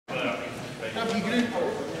Have your group.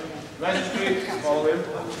 Rest group, follow him.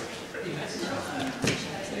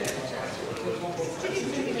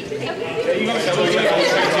 Yeah, you got to tell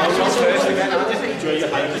us first again, I just enjoy your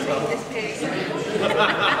hike as well.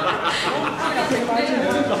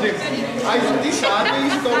 I got this side,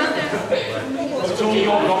 he's got it's only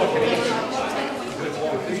your rock.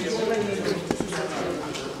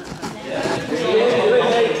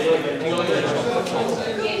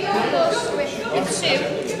 It's Sue.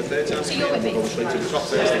 So you're with me. Straight to the top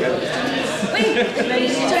first again. Wait,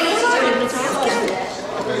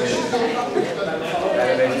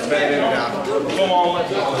 come on,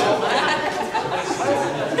 let's go.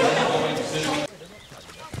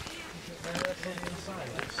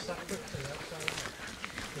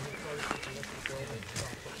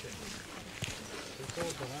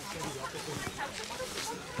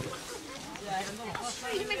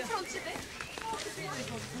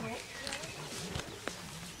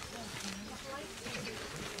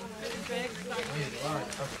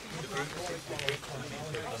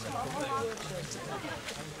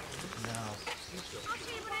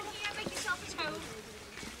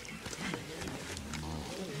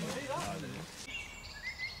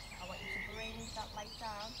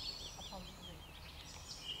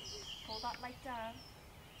 That light down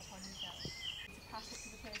upon yourself to pass it to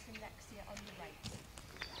the person next to you on the right.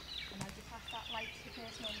 And as you pass that light to the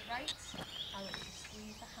person on the right, I want you to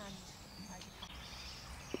squeeze the hand as you pass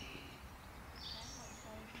it.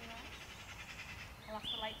 I'll ask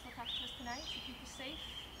the lights look after us tonight to keep us safe.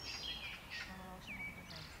 And I'll also have a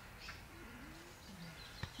good night.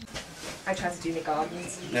 I tried to do my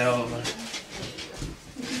gardens. No.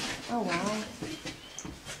 Oh wow.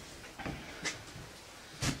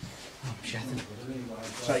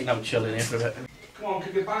 It's like, you know, chilling here for a bit. Come on,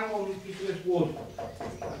 can you bang on this piece of this wood?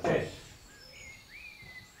 Like this.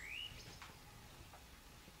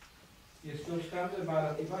 You're still standing by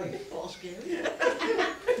that device?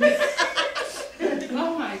 Oh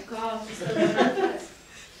my god.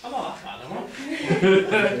 I'm not that bad, am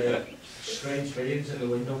I? Strange beings in the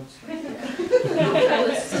window.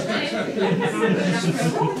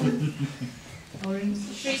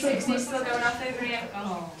 360 still going off over here.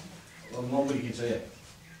 Oh. Well, nobody can see it.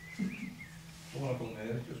 I want to come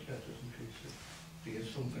here, just get us in pieces. There's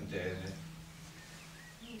something there in it.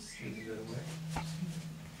 Need to get away.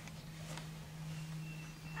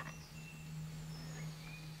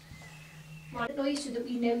 Right, noise so that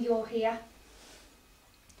we know you're here.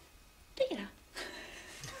 Do you know?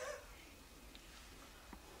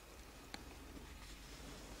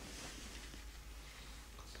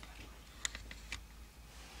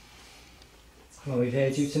 Well, we've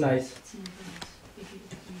heard you tonight.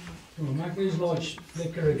 Oh, make these lights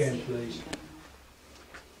flicker again, please.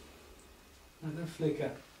 Let them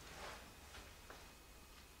flicker.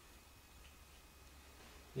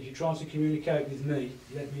 If you're trying to communicate with me,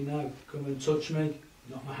 let me know. Come and touch me,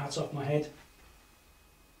 knock my hat off my head,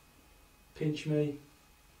 pinch me.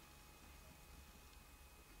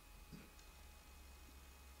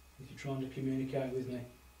 If you're trying to communicate with me.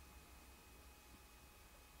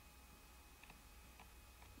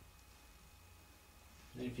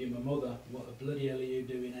 And if you're my mother, what the bloody hell are you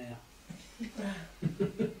doing here?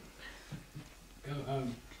 Go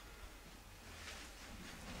home.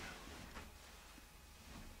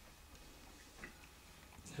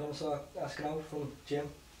 Do you want to start asking out from Jim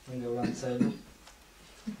and go around the table?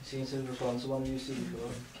 He seems to respond to one of you see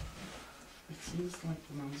before. It seems like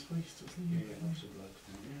the man's voice, doesn't it?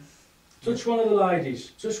 Yeah. Touch one of the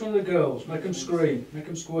ladies, touch one of the girls, make them scream, make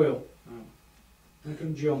them squeal, make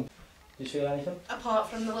them jump. Do you feel anything? Apart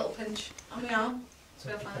from the little pinch on my arm.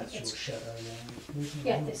 Feel fine. That's your shadow now.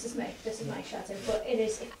 Yeah, this is my shadow, but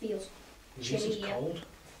it feels chilly. This is cold.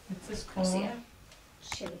 It's I see it.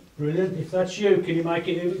 Chilly. Brilliant. If that's you, can you make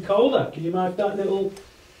it even colder? Can you make that little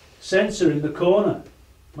sensor in the corner?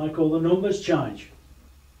 Make all the numbers change.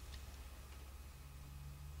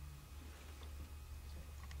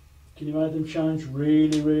 Can you make them change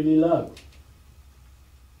really, really low?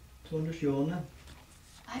 Someone just yawn then.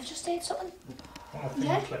 I've just heard something.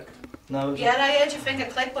 Yeah. No. Yeah, I heard your finger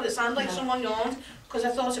click, but it sounded like someone yawned because I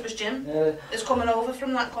thought it was Jim. It's coming over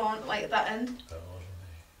from that corner, like that end.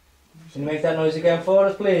 Can you make that noise again for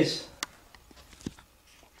us, please?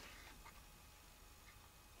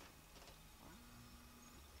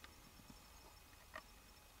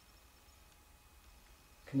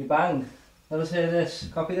 Can you bang? Let us hear this.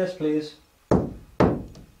 Copy this, please.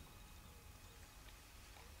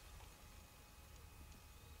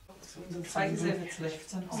 It's like as if it's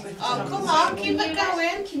lifting. Oh, come on, keep it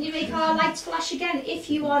going. Can you make our lights flash again if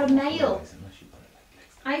you are a male?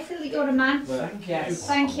 I feel that you're a man. Yes.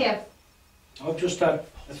 Thank you. I've just had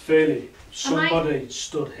a feeling somebody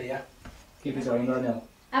stood here. Keep it going, Daniel.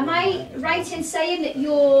 Am I right in saying that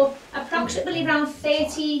you're approximately around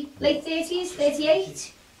 30, late 30s,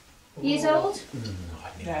 38 years old?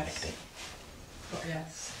 Yes.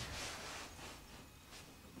 Yes.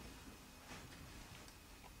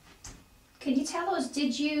 Can you tell us,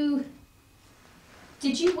 did you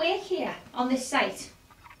work here on this site?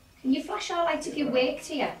 Can you flash our light if you worked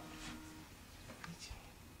here?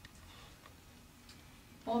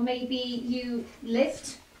 Or maybe you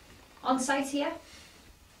lived on site here?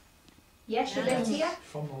 Yes, you lived here?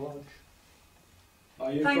 From the lodge.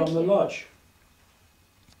 Are you Thank from the you. lodge?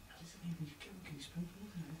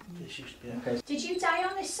 This used to be a... Did you die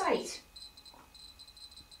on this site?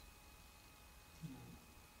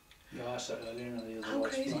 Yeah, I said earlier, the other How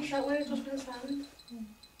lights crazy flash. is that where it just been silent?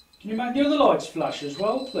 Can you make the other lights flash as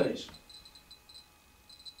well, please?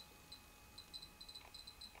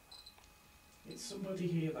 It's somebody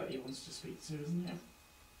here that he wants to speak to, isn't it?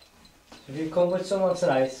 If you come with someone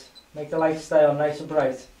tonight, make the lights stay on nice and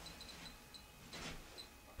bright.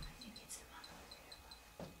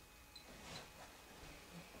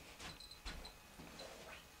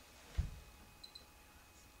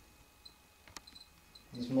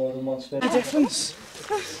 There's more than one spirit. Difference.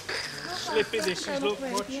 Slippy this is, look,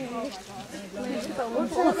 watch.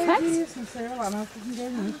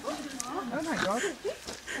 Oh my god.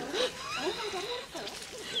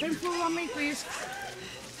 Don't fall on me, please.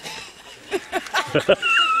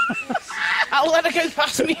 I'll let her go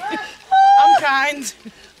past me. I'm kind.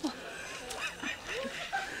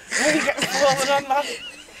 Where you getting fallen on, lad?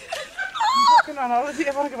 I'm fucking on holiday.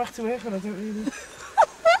 I want to go back to work, but I don't really.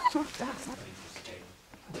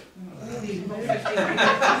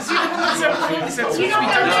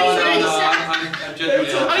 I'm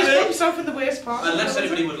genuinely I just put myself in the worst part. unless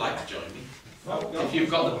anybody would like to join me. If you've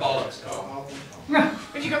got the bollocks, go.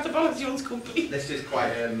 If you got the bollocks, you own company. This is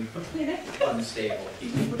quite unstable.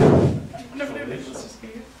 Never know if it's just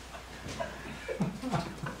here.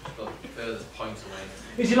 But further point away.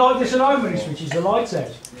 Is he like this at home when he switches the lights out?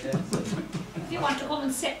 If you want to come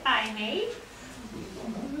and sit by me,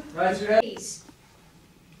 Right, you ready? please.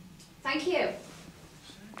 Thank you.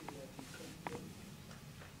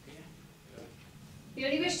 We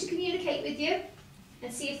only wish to communicate with you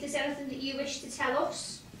and see if there's anything that you wish to tell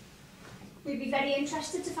us. We'd be very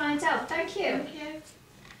interested to find out. Thank you. Thank you.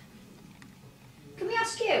 Can we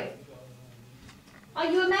ask you? Are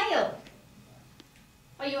you a male?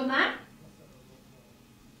 Are you a man?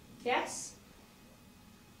 Yes?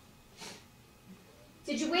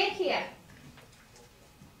 Did you work here?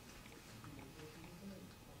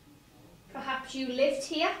 Perhaps you lived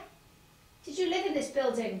here? Did you live in this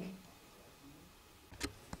building?